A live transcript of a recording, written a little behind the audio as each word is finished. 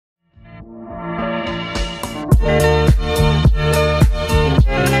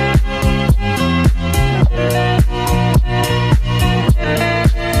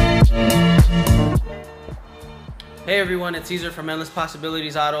everyone, it's Caesar from Endless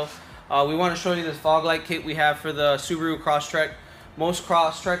Possibilities Auto. We want to show you this fog light kit we have for the Subaru Crosstrek. Most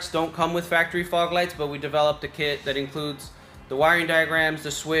Crosstreks don't come with factory fog lights, but we developed a kit that includes the wiring diagrams,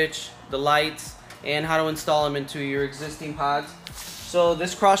 the switch, the lights, and how to install them into your existing pods. So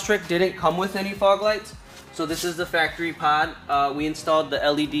this Crosstrek didn't come with any fog lights. So this is the factory pod. We installed the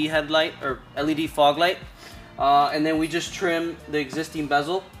LED headlight or LED fog light, and then we just trim the existing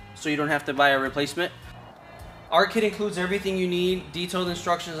bezel so you don't have to buy a replacement. Our kit includes everything you need, detailed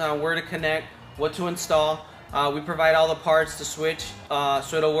instructions on where to connect, what to install. We provide all the parts, the switch,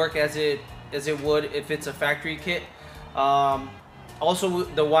 so it'll work as it would if it's a factory kit. Also,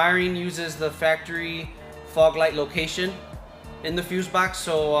 the wiring uses the factory fog light location in the fuse box,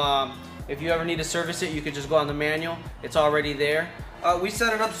 so if you ever need to service it, you can just go on the manual. It's already there. We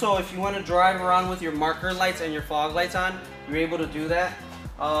set it up so if you want to drive around with your marker lights and your fog lights on, you're able to do that.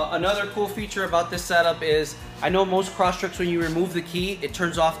 Another cool feature about this setup is, I know most Crosstreks, when you remove the key, it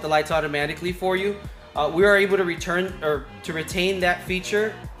turns off the lights automatically for you. We are able to retain that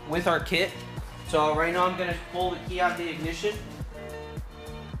feature with our kit. So right now I'm going to pull the key out of the ignition.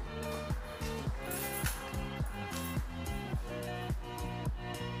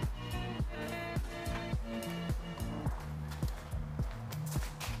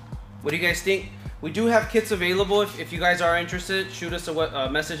 What do you guys think? We do have kits available. If you guys are interested, shoot us a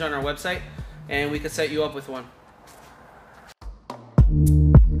message on our website and we could set you up with one.